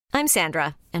I'm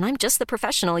Sandra, and I'm just the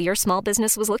professional your small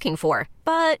business was looking for.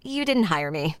 But you didn't hire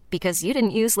me because you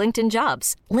didn't use LinkedIn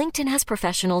Jobs. LinkedIn has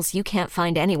professionals you can't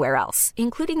find anywhere else,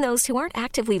 including those who aren't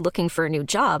actively looking for a new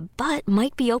job, but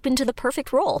might be open to the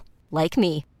perfect role, like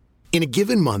me. In a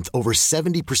given month, over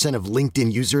 70% of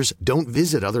LinkedIn users don't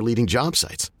visit other leading job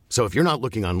sites. So if you're not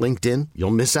looking on LinkedIn,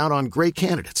 you'll miss out on great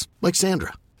candidates like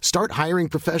Sandra. Start hiring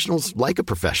professionals like a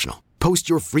professional. Post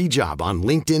your free job on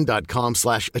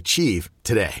linkedin.com/achieve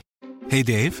today. Hey,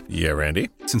 Dave. Yeah, Randy.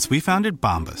 Since we founded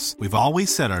Bombas, we've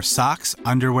always said our socks,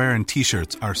 underwear, and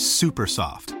T-shirts are super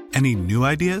soft. Any new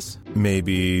ideas?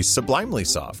 Maybe sublimely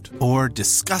soft. Or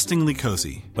disgustingly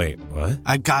cozy. Wait, what?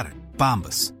 I got it.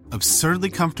 Bombas.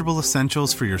 Absurdly comfortable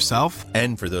essentials for yourself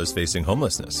and for those facing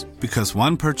homelessness. Because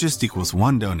one purchased equals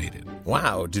one donated.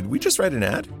 Wow, did we just write an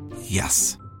ad?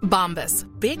 Yes. Bombas.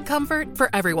 Big comfort for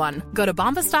everyone. Go to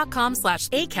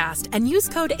bombas.com/ACAST and use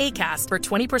code ACAST for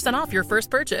 20% off your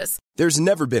first purchase. There's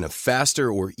never been a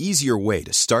faster or easier way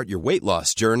to start your weight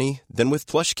loss journey than with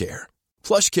PlushCare.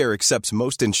 PlushCare accepts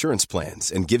most insurance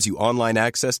plans and gives you online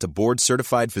access to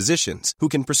board-certified physicians who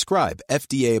can prescribe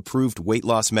FDA-approved weight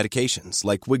loss medications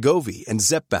like Wegovy and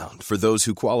Zepbound for those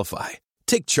who qualify.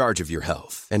 Take charge of your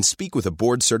health and speak with a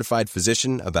board-certified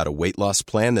physician about a weight loss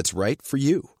plan that's right for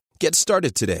you. Get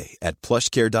started today at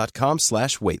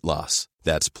plushcare.com/weight-loss.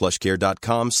 That's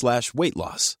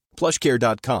plushcare.com/weight-loss.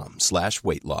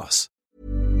 plushcare.com/weight-loss.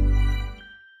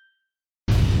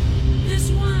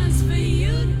 This one's for you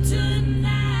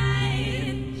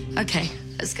tonight. Okay,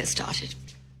 let's get started.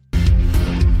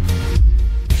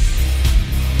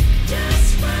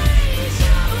 Just raise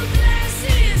your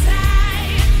glasses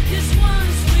high. This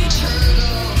one's for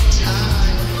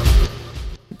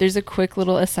you. There's a quick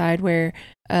little aside where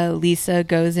Lisa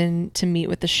goes in to meet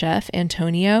with the chef,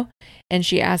 Antonio, and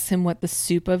she asks him what the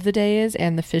soup of the day is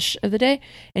and the fish of the day.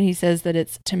 And he says that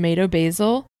it's tomato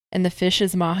basil and the fish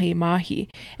is mahi mahi.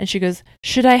 And she goes,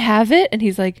 "Should I have it?" And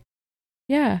he's like,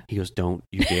 "Yeah." He goes, "Don't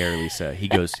you dare, Lisa." He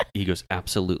goes,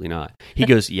 "Absolutely not." He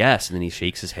goes, "Yes." And then he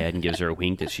shakes his head and gives her a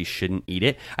wink that she shouldn't eat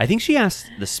it. I think she asked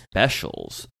the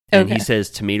specials. And Okay. he says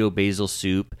tomato basil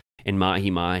soup and mahi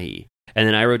mahi. And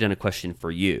then I wrote down a question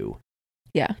for you.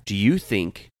 Yeah. Do you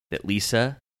think that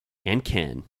Lisa and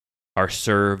Ken are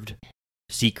served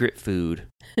secret food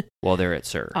while they're at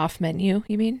SUR? Off menu,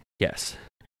 you mean? Yes.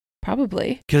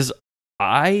 Probably. Because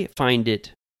I find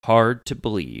it hard to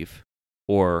believe,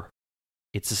 or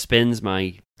it suspends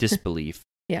my disbelief,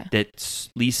 Yeah. that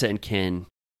Lisa and Ken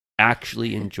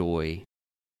actually enjoy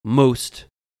most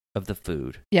of the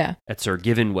food Yeah. at SUR,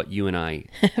 given what you and I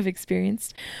have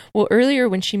experienced. Well, earlier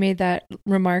when she made that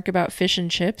remark about fish and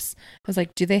chips, I was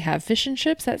like, do they have fish and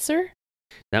chips at SUR?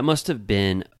 That must have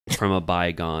been from a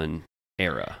bygone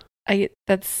era. It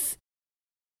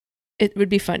would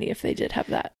be funny if they did have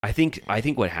that. I think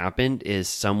what happened is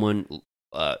someone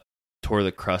tore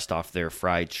the crust off their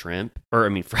fried shrimp,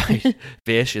 fried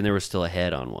fish, and there was still a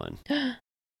head on one.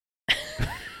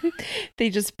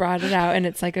 They just brought it out and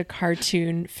it's like a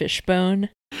cartoon fish bone.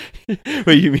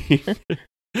 Wait, you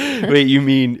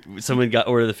mean someone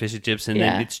ordered the fish and chips and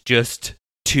then it's just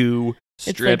two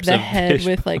strips it's like the of head fish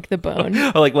with like the bone.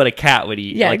 Or like what a cat would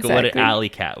eat. Yeah, like exactly. what an alley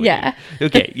cat would Yeah. eat.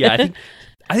 Okay, yeah,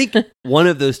 I think one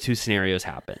of those two scenarios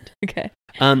happened. Okay.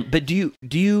 But do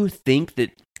you think that,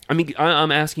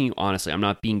 I'm asking you honestly, I'm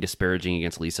not being disparaging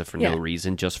against Lisa for no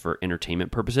reason, just for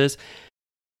entertainment purposes.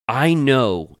 I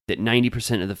know that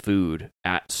 90% of the food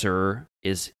at SUR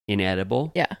is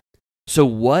inedible. Yeah. So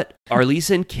what are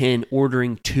Lisa and Ken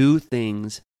ordering two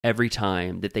things every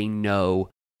time that they know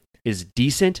is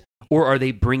decent, or are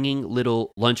they bringing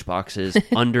little lunch boxes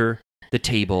under the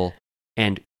table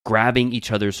and grabbing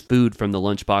each other's food from the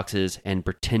lunch boxes and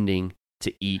pretending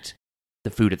to eat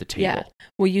the food at the table? Yeah.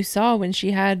 Well, you saw when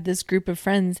she had this group of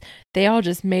friends, they all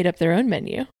just made up their own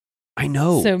menu. I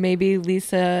know. So maybe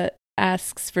Lisa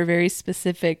asks for very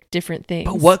specific different things.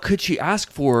 But what could she ask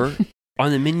for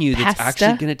on the menu that's Pasta?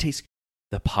 actually going to taste?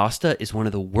 The pasta is one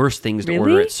of the worst things to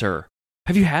Really? order at SUR.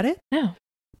 Have you had it? No.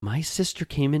 My sister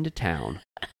came into town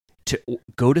to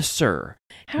go to SUR.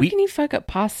 How can you fuck up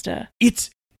pasta?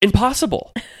 It's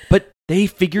impossible, but they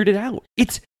figured it out.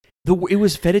 It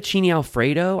was fettuccine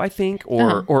Alfredo, I think,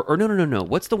 or no.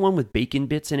 What's the one with bacon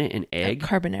bits in it and egg?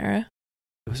 Carbonara.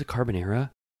 It was a carbonara.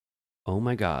 Oh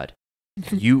my God.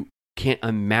 You can't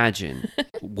imagine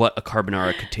what a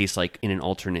carbonara could taste like in an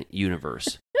alternate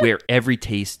universe where every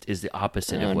taste is the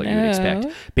opposite of what you would expect.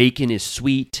 Bacon is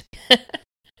sweet.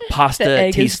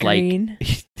 Pasta tastes like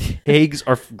eggs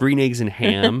are green eggs and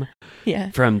ham.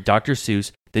 Yeah. From Dr.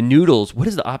 Seuss. The noodles, what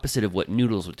is the opposite of what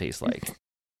noodles would taste like?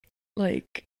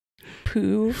 Like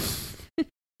poo.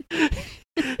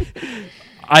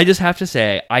 I just have to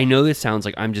say, I know this sounds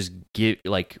like I'm just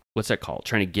what's that called?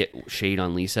 Trying to get shade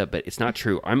on Lisa, but it's not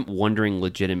true. I'm wondering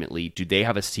legitimately, do they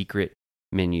have a secret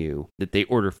menu that they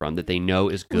order from that they know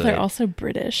is good? Well, they're also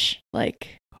British.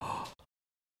 Like,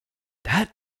 that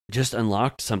just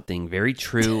unlocked something very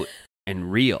true and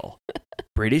real.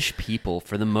 British people,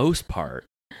 for the most part.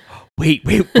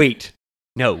 Wait.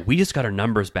 No, we just got our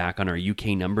numbers back on our UK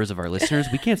numbers of our listeners.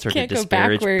 We can't start to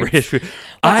disparage British food.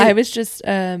 I was just,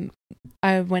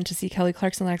 I went to see Kelly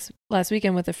Clarkson last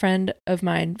weekend with a friend of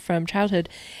mine from childhood,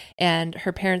 and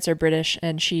her parents are British,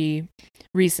 and she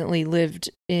recently lived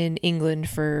in England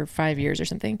for 5 years or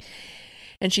something.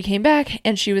 And she came back,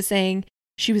 and she was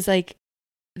like,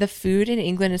 the food in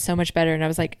England is so much better. And I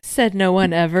was like, said no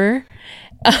one ever.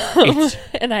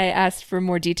 And I asked for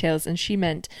more details, and she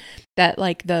meant that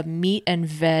like the meat and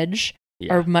veg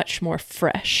are much more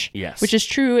fresh. Yes. Which is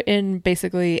true in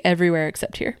basically everywhere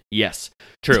except here. Yes,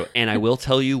 true. And I will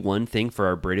tell you one thing for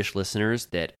our British listeners,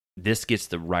 that this gets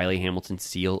the Riley Hamilton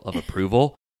seal of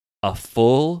approval. A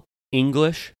full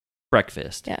English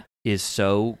breakfast is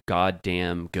so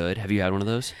goddamn good. Have you had one of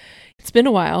those? It's been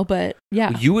a while, but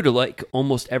yeah. You would like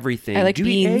almost everything. I like Do you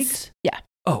eat beans. eggs? Yeah.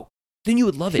 Oh, then you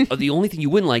would love it. The only thing you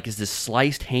wouldn't like is this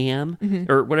sliced ham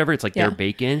or whatever. It's like their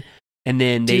bacon. And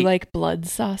then Do you like blood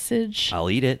sausage?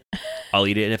 I'll eat it.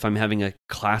 And if I'm having a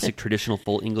classic traditional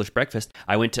full English breakfast,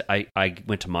 I went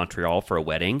to Montreal for a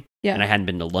wedding, and I hadn't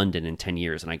been to London in 10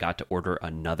 years, and I got to order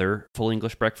another full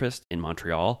English breakfast in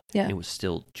Montreal. Yeah. And it was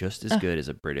still just as good as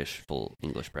a British full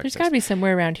English breakfast. There's got to be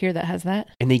somewhere around here that has that.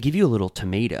 And they give you a little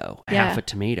tomato, half a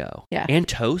tomato, and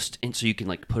toast, and so you can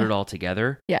like put it all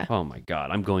together. Yeah. Oh my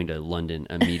God, I'm going to London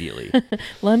immediately.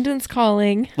 London's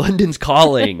calling. London's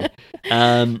calling.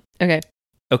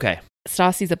 Okay.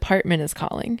 Stassi's apartment is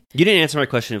calling. You didn't answer my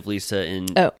question of Lisa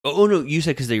and oh no, you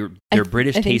said because they're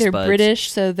British I think taste they're buds.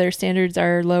 British, so their standards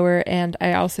are lower, and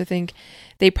I also think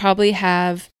they probably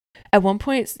have. At one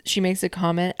point, she makes a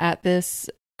comment at this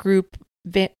group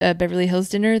Beverly Hills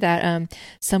dinner that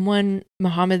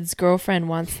Muhammad's girlfriend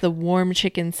wants the warm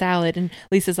chicken salad, and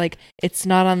Lisa's like, it's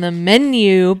not on the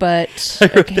menu, but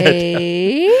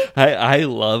okay. I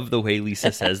love the way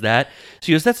Lisa says that.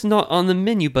 She goes, that's not on the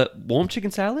menu, but warm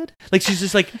chicken salad? Like, she's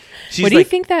just like, what do you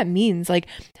think that means? Like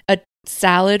a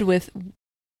salad with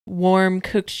warm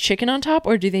cooked chicken on top,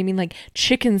 or do they mean like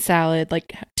chicken salad,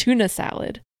 like tuna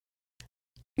salad?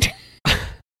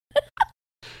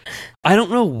 I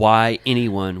don't know why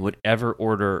anyone would ever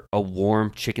order a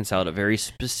warm chicken salad, a very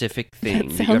specific thing.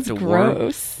 That you have sounds to gross.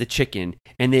 warm the chicken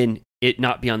and then it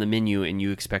not be on the menu and you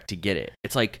expect to get it.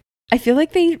 It's like, I feel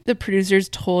like the producers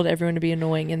told everyone to be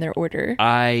annoying in their order.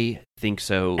 I think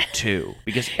so too,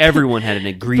 because everyone had an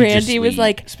egregiously Brandy was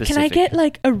like, specific. can I get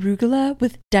like arugula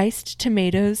with diced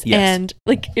tomatoes? Yes. And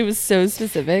like, it was so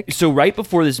specific. So right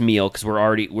before this meal, because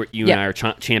you and I are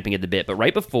champing at the bit, but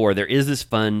right before, there is this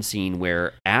fun scene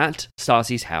where at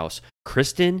Stassi's house,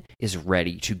 Kristen is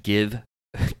ready to give...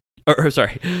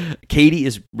 Katie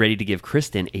is ready to give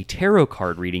Kristen a tarot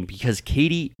card reading because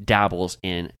Katie dabbles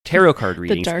in tarot card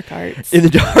readings. The dark arts. In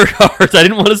the dark arts. I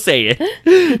didn't want to say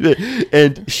it.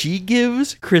 And she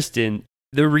gives Kristen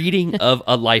the reading of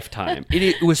a lifetime.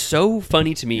 It was so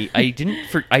funny to me. I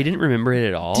didn't remember it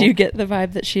at all. Do you get the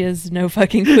vibe that she has no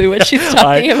fucking clue what she's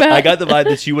talking about? I got the vibe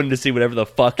that she wanted to say whatever the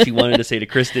fuck she wanted to say to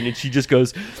Kristen, and she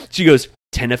goes,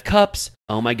 10 of cups.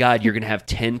 Oh my God, you're going to have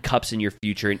 10 cups in your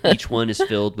future, and each one is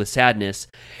filled with sadness.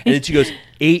 And then she goes,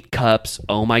 8 cups.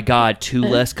 Oh my God, 2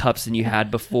 less cups than you had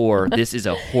before. This is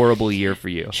a horrible year for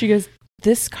you. She goes,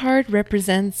 this card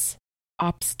represents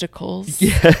obstacles.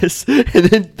 Yes. And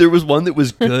then there was one that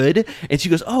was good, and she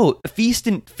goes, oh, feast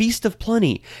of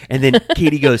plenty. And then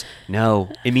Katie goes, no,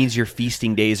 it means your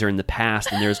feasting days are in the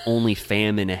past and there's only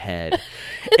famine ahead.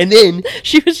 And then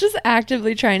she was just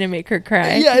actively trying to make her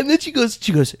cry. Yeah, and then she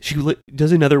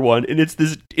does another one, and it's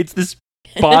this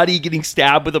body getting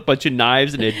stabbed with a bunch of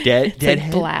knives and a dead like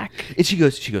head. Black. And she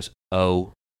goes,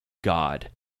 oh God.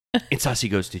 And Stassi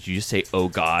goes, did you just say oh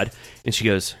God? And she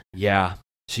goes, yeah.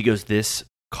 She goes, this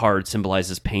card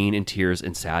symbolizes pain and tears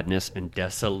and sadness and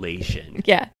desolation.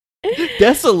 Yeah.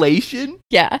 Desolation?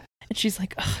 Yeah. And she's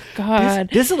like, oh God.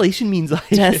 Desolation means like...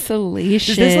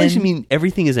 Desolation. Does desolation mean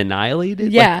everything is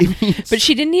annihilated? Yeah. Like, means... But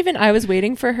she didn't even... I was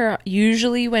waiting for her.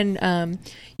 Usually when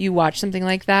you watch something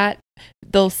like that,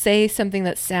 they'll say something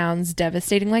that sounds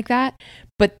devastating like that.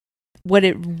 But what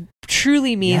it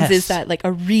truly means is that like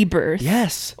a rebirth.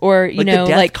 Yes. Or, you know,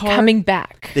 like card, coming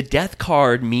back. The death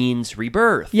card means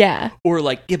rebirth. Yeah. Or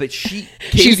like, yeah, but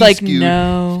she's like,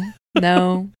 no.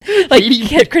 No.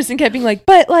 Like, Kristen kept being like,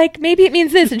 but like, maybe it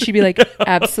means this. And she'd be like,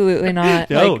 absolutely not.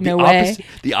 No, like, no way.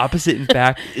 The opposite, in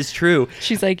fact, is true.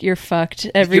 She's like, you're fucked.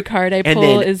 Every card I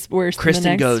pull is worse than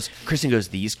the next. Kristen goes,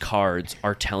 these cards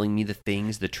are telling me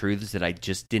the truths that I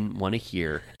just didn't want to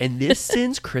hear. And this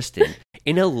sends Kristen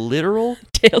in a literal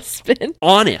tailspin.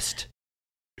 Honest,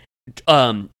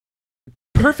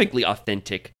 perfectly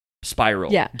authentic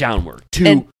spiral downward to.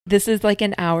 And this is like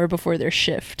an hour before their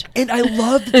shift. And I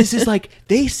love that this is like,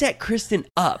 they set Kristen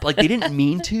up. Like, they didn't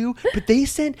mean to, but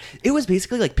it was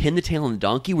basically like pin the tail on the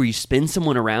donkey, where you spin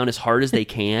someone around as hard as they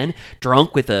can,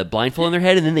 drunk with a blindfold on their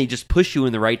head, and then they just push you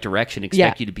in the right direction,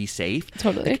 expect you to be safe.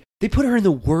 Totally. Like, they put her in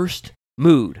the worst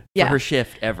mood for her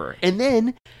shift ever. And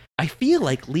then I feel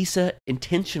like Lisa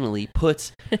intentionally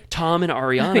puts Tom and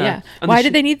Ariana. Why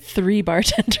did they need 3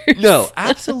 bartenders? No,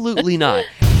 absolutely not.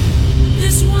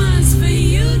 This one's for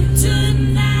you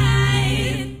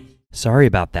tonight. Sorry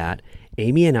about that.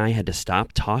 Amy and I had to stop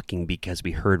talking because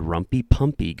we heard Rumpy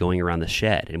Pumpy going around the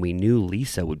shed, and we knew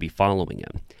Lisa would be following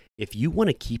him. If you want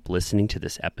to keep listening to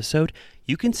this episode,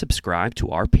 you can subscribe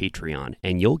to our Patreon,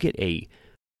 and you'll get a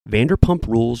Vanderpump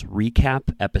Rules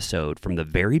recap episode from the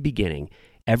very beginning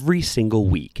every single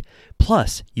week.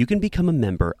 Plus, you can become a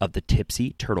member of the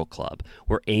Tipsy Turtle Club,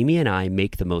 where Amy and I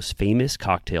make the most famous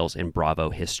cocktails in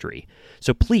Bravo history.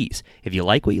 So please, if you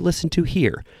like what you listen to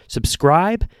here,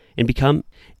 subscribe and become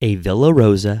a Villa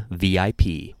Rosa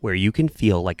VIP, where you can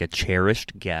feel like a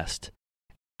cherished guest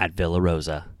at Villa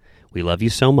Rosa. We love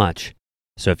you so much.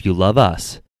 So if you love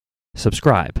us,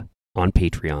 subscribe on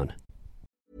Patreon.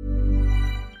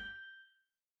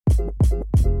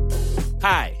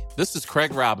 Hi, this is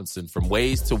Craig Robinson from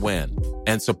Ways to Win,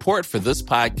 and support for this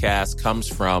podcast comes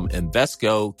from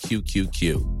Invesco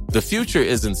QQQ. The future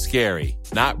isn't scary.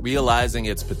 Not realizing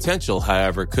its potential,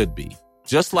 however, could be.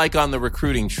 Just like on the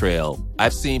recruiting trail,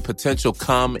 I've seen potential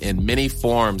come in many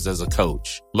forms as a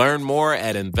coach. Learn more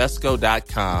at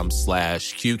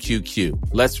Invesco.com/QQQ.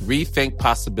 Let's rethink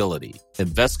possibility.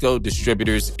 Invesco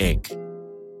Distributors, Inc.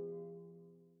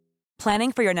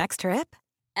 Planning for your next trip?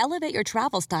 Elevate your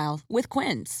travel style with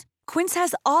Quince. Quince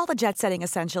has all the jet-setting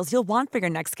essentials you'll want for your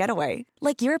next getaway,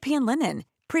 like European linen,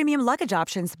 premium luggage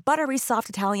options, buttery soft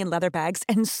Italian leather bags,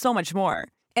 and so much more.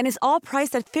 And is all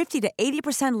priced at 50 to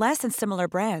 80% less than similar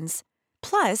brands.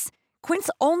 Plus, Quince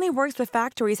only works with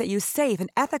factories that use safe and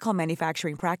ethical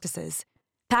manufacturing practices.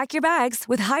 Pack your bags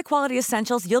with high-quality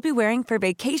essentials you'll be wearing for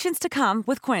vacations to come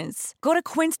with Quince. Go to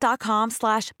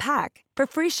quince.com/pack for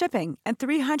free shipping and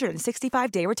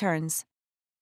 365-day returns.